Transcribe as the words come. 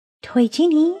Toy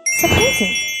Genie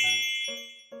surprises.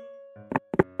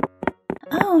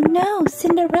 Oh no,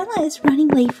 Cinderella is running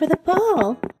late for the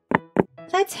ball.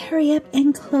 Let's hurry up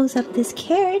and close up this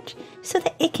carriage so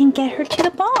that it can get her to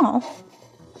the ball.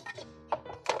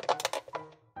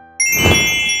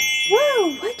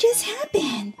 Whoa, what just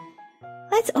happened?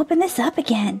 Let's open this up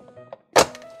again.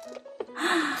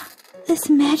 This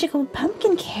magical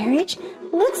pumpkin carriage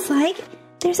looks like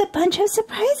there's a bunch of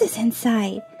surprises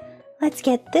inside. Let's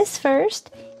get this first.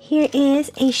 Here is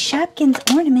a Shopkins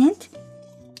ornament.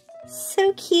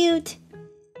 So cute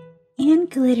and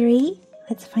glittery.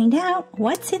 Let's find out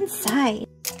what's inside.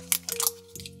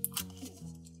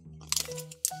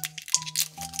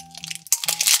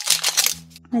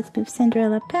 Let's move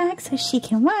Cinderella back so she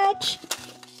can watch.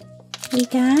 We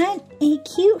got a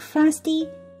cute frosty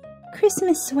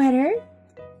Christmas sweater.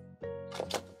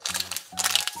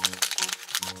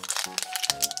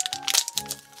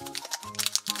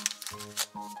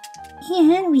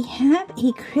 And we have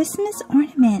a Christmas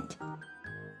ornament.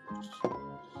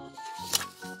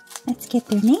 Let's get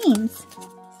their names.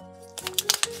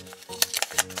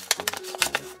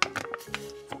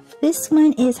 This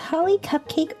one is Holly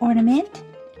Cupcake Ornament.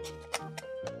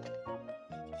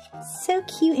 So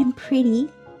cute and pretty.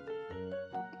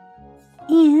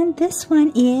 And this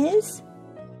one is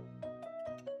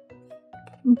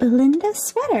Belinda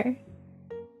Sweater.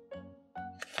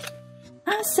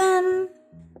 Awesome!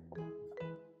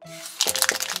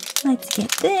 Let's get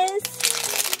this.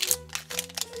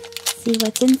 See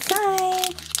what's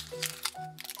inside.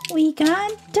 We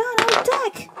got Donald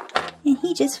Duck, and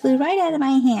he just flew right out of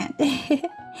my hand.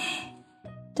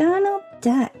 Donald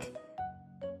Duck.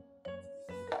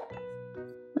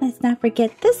 Let's not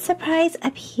forget this surprise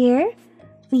up here.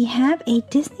 We have a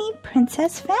Disney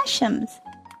Princess Fashions.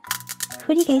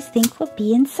 Who do you guys think will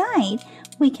be inside?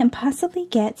 We can possibly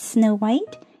get Snow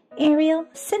White, Ariel,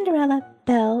 Cinderella,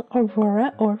 Belle,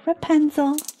 Aurora, or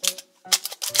Rapunzel.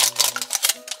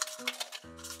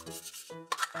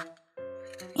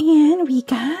 And we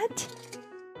got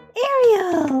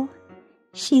Ariel.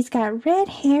 She's got red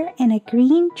hair and a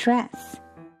green dress.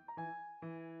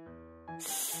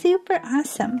 Super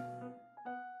awesome.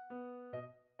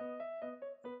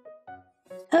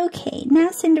 Okay, now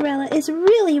Cinderella is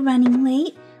really running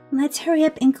late. Let's hurry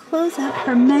up and close up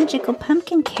her magical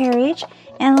pumpkin carriage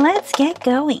and let's get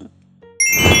going.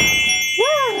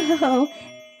 Wow!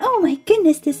 Oh my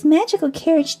goodness, this magical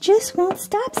carriage just won't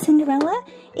stop, Cinderella.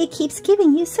 It keeps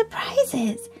giving you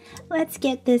surprises. Let's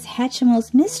get this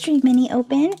Hatchimals Mystery Mini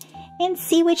open and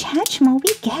see which Hatchimal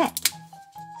we get.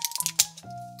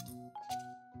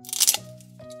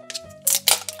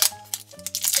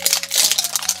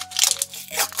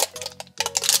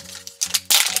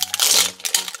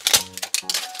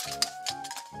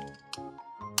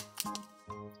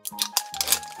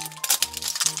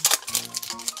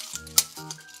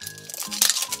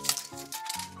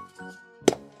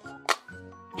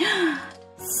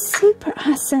 Super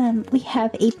awesome! We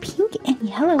have a pink and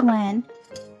yellow one.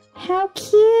 How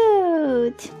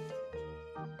cute!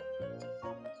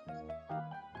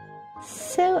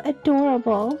 So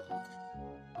adorable.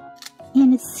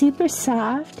 And it's super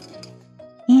soft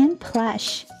and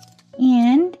plush.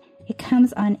 And it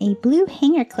comes on a blue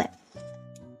hanger clip.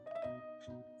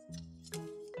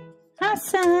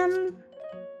 Awesome!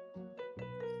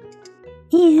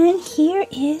 And here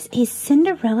is a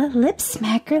Cinderella Lip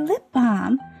Smacker Lip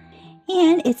Balm.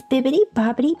 And it's Bibbidi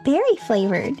Bobbidi Berry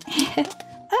flavored.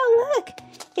 Oh look,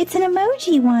 it's an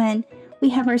emoji one. We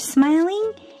have her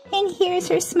smiling, and here's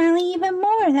her smiling even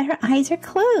more that her eyes are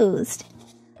closed.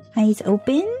 Eyes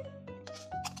open,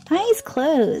 eyes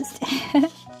closed.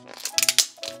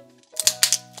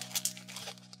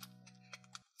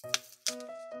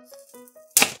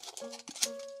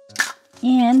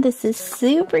 And this is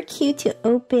super cute to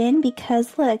open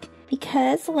because look,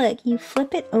 you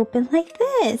flip it open like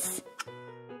this.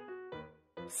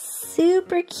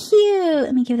 Super cute.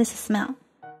 Let me give this a smell.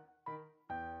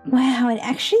 Wow, it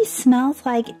actually smells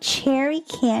like cherry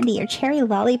candy or cherry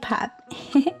lollipop.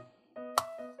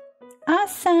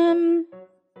 Awesome.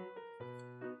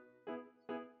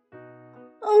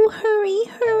 Oh, hurry,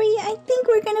 I think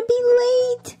we're gonna be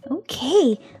late.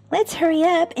 Okay, let's hurry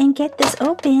up and get this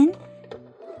open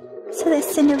so that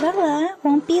Cinderella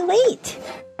won't be late.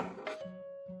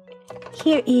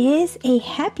 Here is a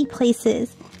Happy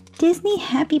Places, Disney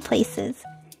Happy Places,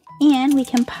 and we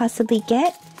can possibly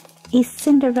get a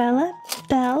Cinderella,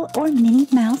 Belle, or Minnie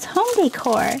Mouse home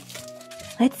decor.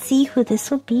 Let's see who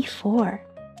this will be for.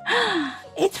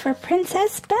 It's for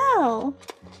Princess Belle.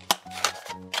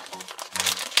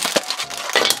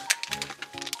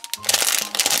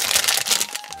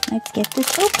 Let's get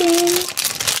this open.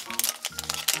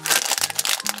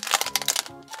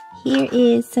 Here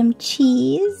is some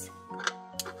cheese.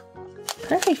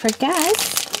 Perfect for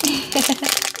Gus.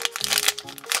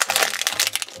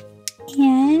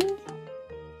 And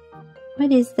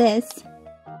what is this?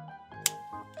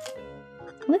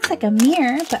 Looks like a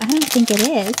mirror, but I don't think it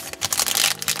is.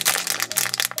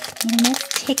 And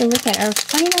let's take a look at our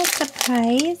final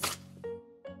surprise.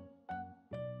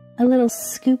 A little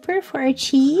scooper for our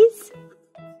cheese.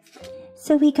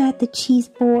 So we got the cheese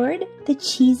board, the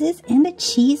cheeses, and the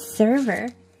cheese server.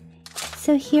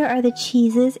 So here are the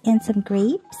cheeses and some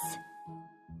grapes.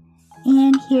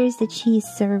 And here's the cheese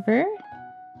server.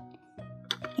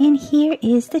 And here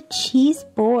is the cheese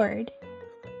board.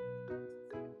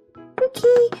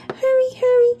 Okay,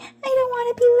 hurry, I don't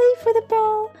want to be late for the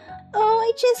ball. Oh,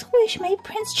 I just wish my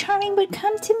Prince Charming would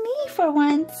come to me for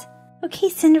once. Okay,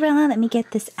 Cinderella, let me get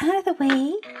this out of the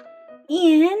way.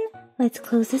 And let's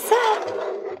close this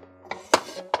up.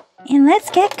 And let's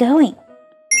get going.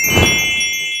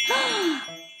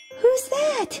 Who's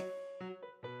that?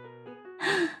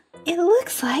 It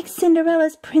looks like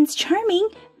Cinderella's Prince Charming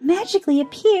magically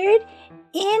appeared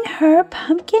in her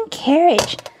pumpkin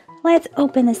carriage. Let's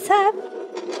open this up.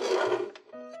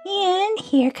 And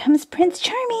here comes Prince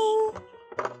Charming.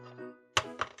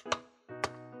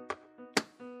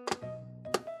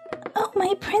 Oh,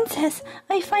 my princess,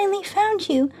 I finally found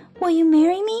you. Will you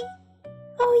marry me?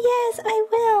 Oh, yes, I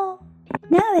will.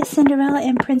 Now that Cinderella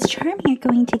and Prince Charming are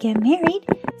going to get married,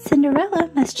 Cinderella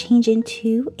must change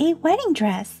into a wedding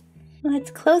dress.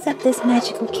 Let's close up this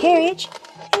magical carriage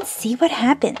and see what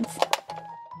happens.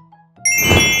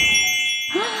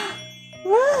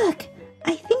 Look!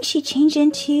 I think she changed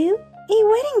into a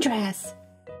wedding dress.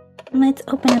 Let's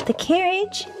open up the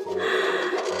carriage.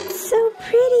 So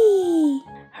pretty!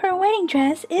 Her wedding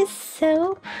dress is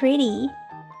so pretty.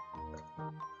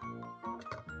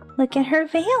 Look at her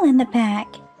veil in the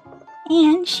back.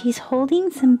 And she's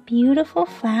holding some beautiful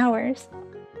flowers.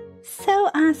 So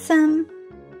awesome!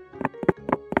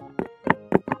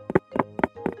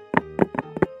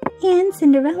 And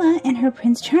Cinderella and her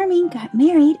Prince Charming got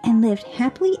married and lived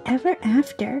happily ever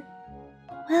after.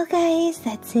 Well guys,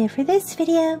 that's it for this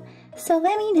video. So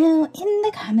let me know in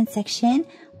the comment section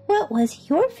what was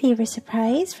your favorite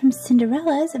surprise from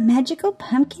Cinderella's magical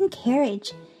pumpkin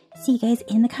carriage. See you guys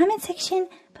in the comment section.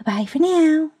 Bye-bye for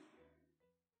now.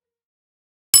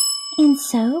 And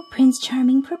so Prince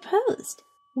Charming proposed.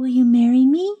 Will you marry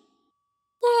me?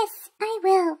 Yes, I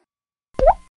will.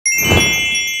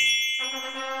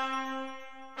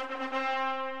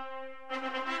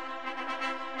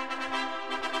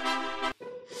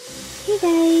 Hey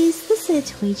guys, this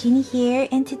is Toy Genie here,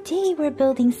 and today we're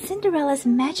building Cinderella's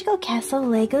Magical Castle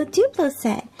Lego Duplo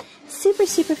set. Super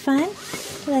fun.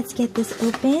 Let's get this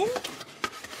open.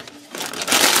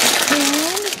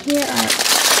 And here are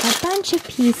a bunch of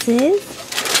pieces.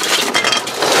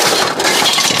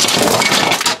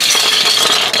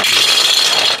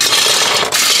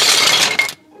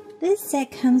 This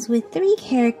set comes with 3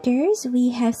 characters. We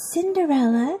have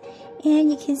Cinderella,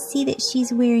 and you can see that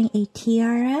she's wearing a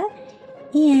tiara.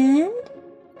 And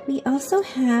we also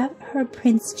have her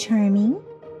Prince Charming,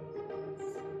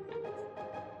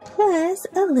 plus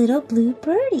a little blue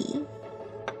birdie.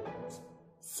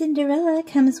 Cinderella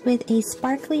comes with a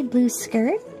sparkly blue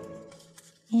skirt,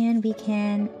 and we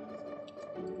can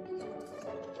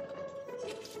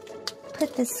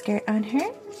put the skirt on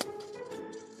her.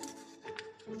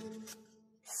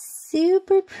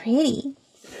 Super pretty.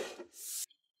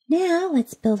 Now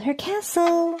let's build her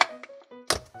castle.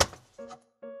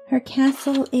 Her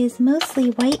castle is mostly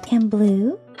white and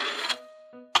blue.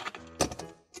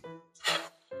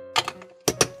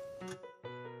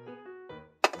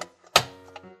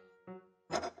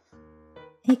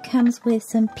 It comes with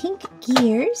some pink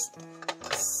gears,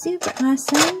 super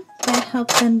awesome, that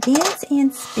helps them dance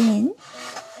and spin.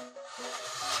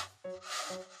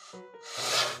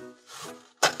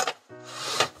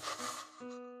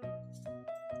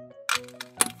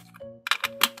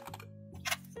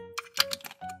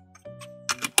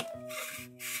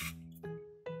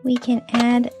 We can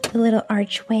add a little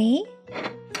archway.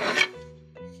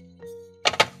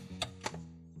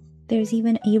 There's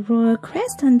even a royal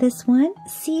crest on this one.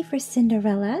 C for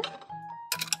Cinderella.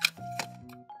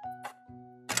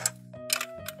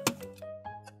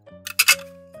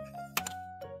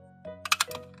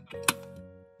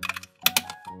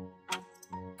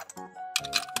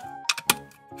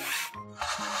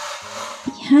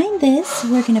 Behind this,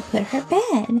 we're going to put her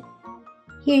bed.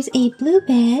 Here's a blue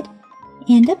bed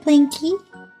and a blankie.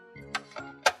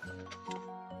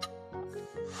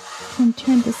 And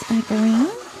turn this back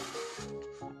around.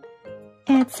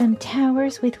 Add some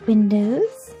towers with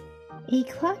windows. A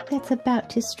clock that's about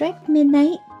to strike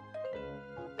midnight.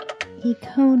 A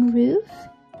cone roof.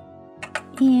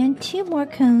 And 2 more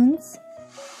cones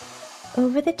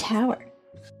over the tower.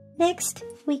 Next,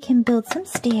 we can build some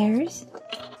stairs.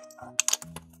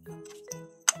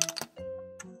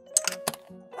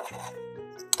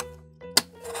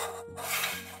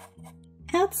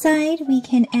 Outside, we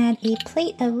can add a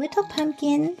plate of little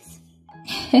pumpkins.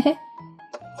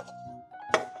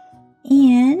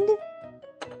 And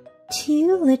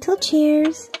 2 little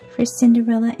chairs for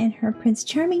Cinderella and her Prince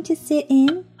Charming to sit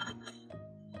in.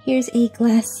 Here's a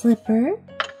glass slipper.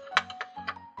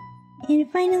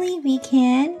 And finally, we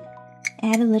can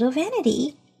add a little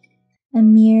vanity, a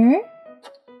mirror,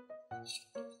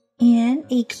 and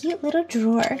a cute little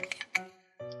drawer.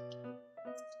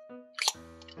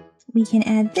 We can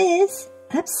add this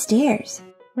upstairs,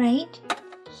 right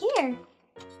here.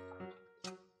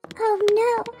 Oh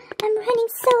no, I'm running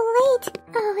so late.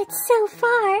 Oh, it's so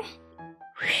far.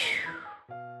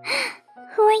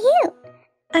 Who are you?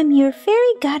 I'm your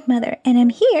fairy godmother, and I'm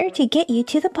here to get you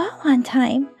to the ball on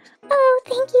time. Oh,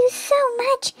 thank you so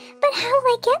much. But how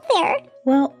will I get there?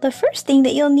 Well, the first thing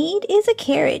that you'll need is a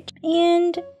carriage.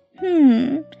 And,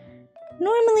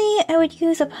 normally I would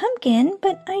use a pumpkin,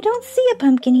 but I don't see a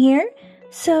pumpkin here.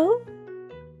 So,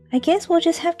 I guess we'll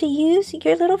just have to use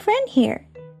your little friend here.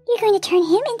 You're going to turn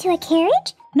him into a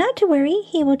carriage? Not to worry,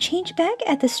 he will change back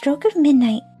at the stroke of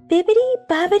midnight. Bibbidi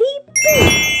bobbidi boo!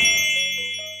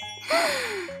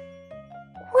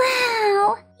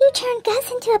 Wow! You turned Gus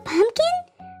into a pumpkin?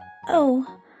 Oh,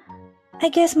 I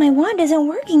guess my wand isn't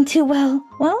working too well.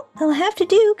 Well, it'll have to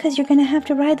do because you're going to have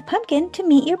to ride the pumpkin to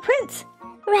meet your prince.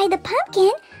 Ride the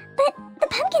pumpkin? But the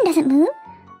pumpkin doesn't move.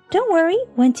 Don't worry,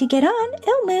 once you get on,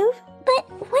 it'll move. But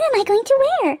what am I going to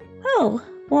wear? Oh,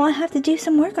 well, I'll have to do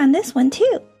some work on this one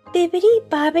too. Bibbidi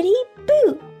bobbidi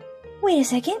boo! Wait a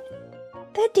second.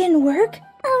 That didn't work.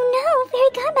 Oh no,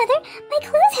 Fairy Godmother, my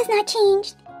clothes has not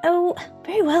changed. Oh,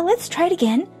 very well, let's try it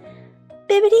again.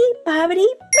 Bibbidi bobbidi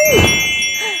boo!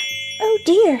 Oh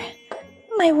dear,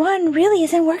 my wand really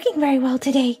isn't working very well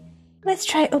today. Let's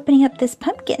try opening up this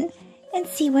pumpkin and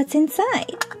see what's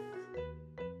inside.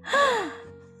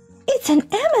 It's an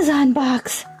Amazon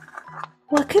box!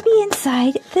 What could be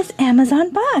inside this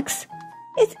Amazon box?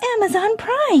 It's Amazon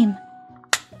Prime!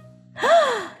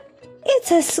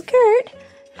 It's a skirt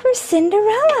for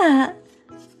Cinderella!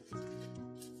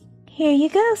 Here you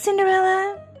go,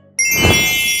 Cinderella!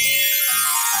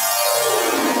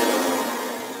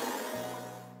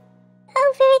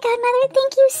 Oh, Fairy Godmother,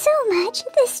 thank you so much.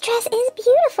 This dress is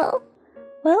beautiful.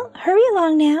 Well, hurry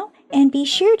along now, and be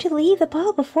sure to leave the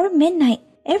ball before midnight.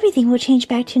 Everything will change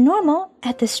back to normal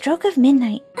at the stroke of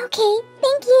midnight. Okay,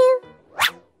 thank you.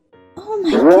 Oh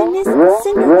my goodness,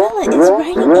 Cinderella is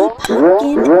riding a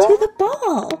pumpkin to the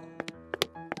ball.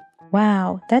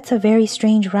 Wow, that's a very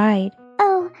strange ride.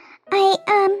 Oh,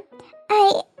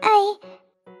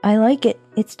 I like it.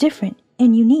 It's different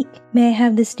and unique. May I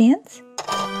have this dance?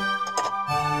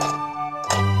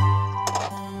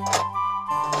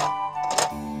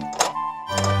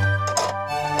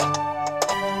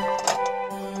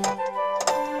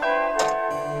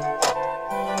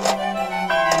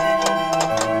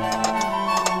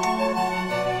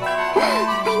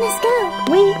 I must go.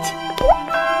 Wait!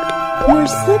 Your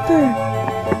slipper!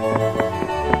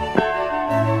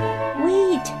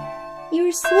 Wait!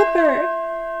 Your slipper!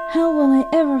 How will I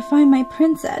ever find my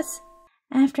princess?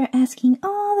 After asking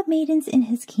all the maidens in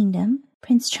his kingdom,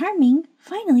 Prince Charming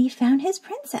finally found his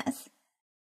princess.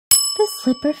 The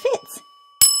slipper fits.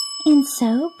 And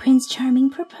so Prince Charming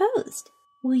proposed.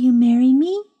 Will you marry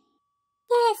me?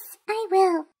 Yes, I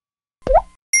will.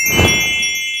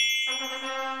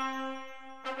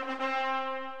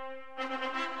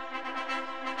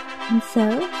 And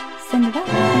so, Cinderella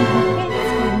and her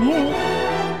prince got married.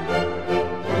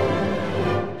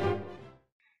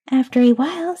 After a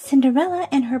while, Cinderella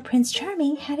and her Prince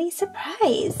Charming had a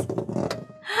surprise.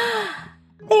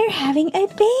 They're having a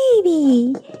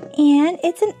baby! And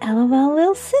it's an LOL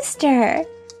little sister.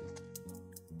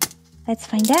 Let's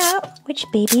find out which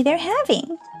baby they're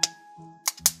having.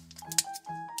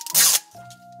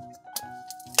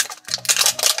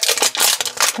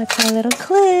 What's our little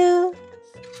clue?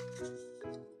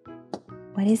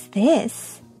 What is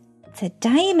this? It's a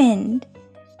diamond.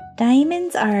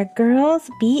 Diamonds are a girl's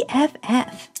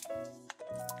BFF.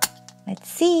 Let's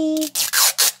see.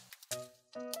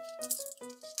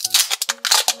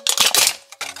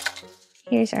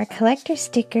 Here's our collector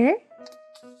sticker.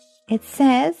 It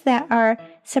says that our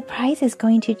surprise is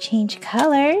going to change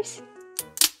colors.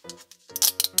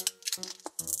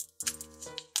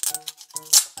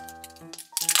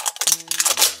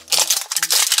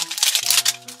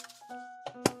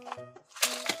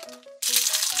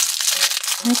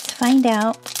 let's find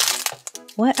out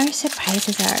what our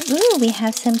surprises are. Ooh, we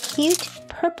have some cute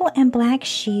purple and black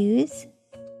shoes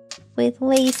with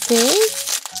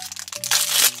laces.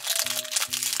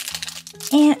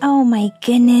 And oh my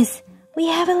goodness, we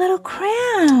have a little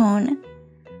crown.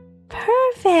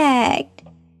 Perfect.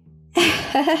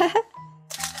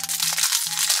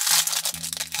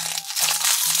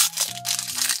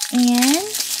 And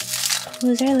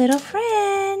who's our little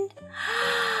friend?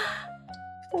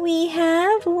 We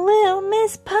have little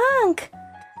Miss Punk.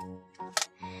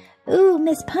 Ooh,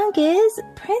 Miss Punk is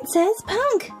Princess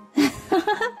Punk.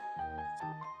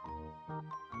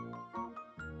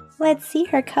 Let's see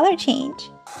her color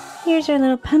change. Here's our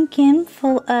little pumpkin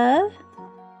full of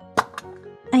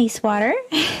ice water.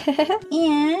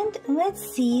 And let's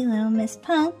see little Miss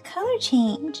Punk color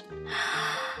change.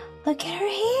 Look at her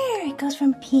hair. It goes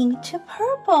from pink to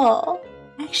purple.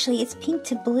 Actually, it's pink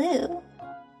to blue.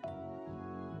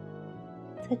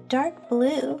 It's a dark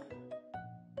blue.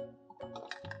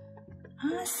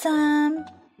 Awesome.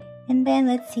 And then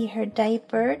let's see her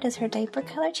diaper. Does her diaper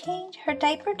color change? Her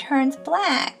diaper turns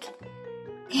black.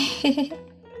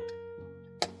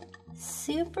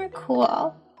 Super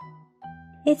cool.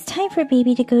 It's time for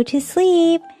baby to go to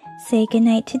sleep. Say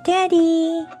goodnight to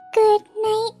Daddy. Good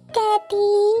night,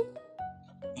 Daddy.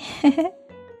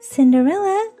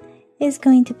 Cinderella is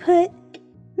going to put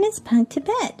Miss Punk to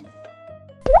bed.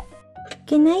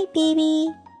 Good night, baby.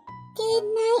 Good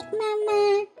night,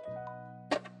 Mama.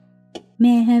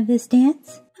 May I have this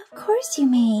dance? Of course you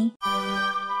may.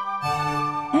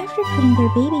 After putting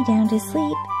their baby down to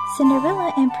sleep,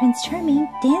 Cinderella and Prince Charming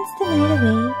danced the night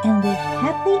away and lived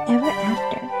happily ever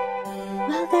after.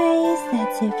 Well guys,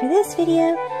 that's it for this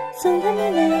video, so let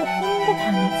me know in the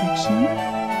comment section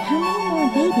how many more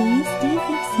babies do you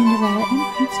think Cinderella and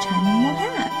Prince Charming will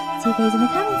have? See you guys in the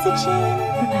comment section.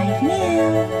 Bye-bye for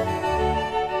now.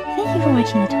 Thank you for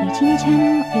watching the Toy Genie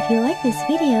channel. If you like this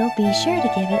video, be sure to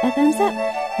give it a thumbs up.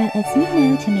 That lets me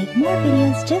know to make more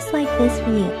videos just like this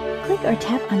for you. Click or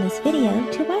tap on this video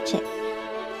to watch it.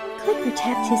 Click or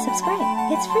tap to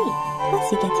subscribe. It's free.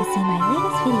 Plus you get to see my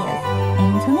latest videos.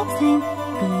 And until next time,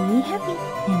 be happy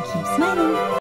and keep smiling.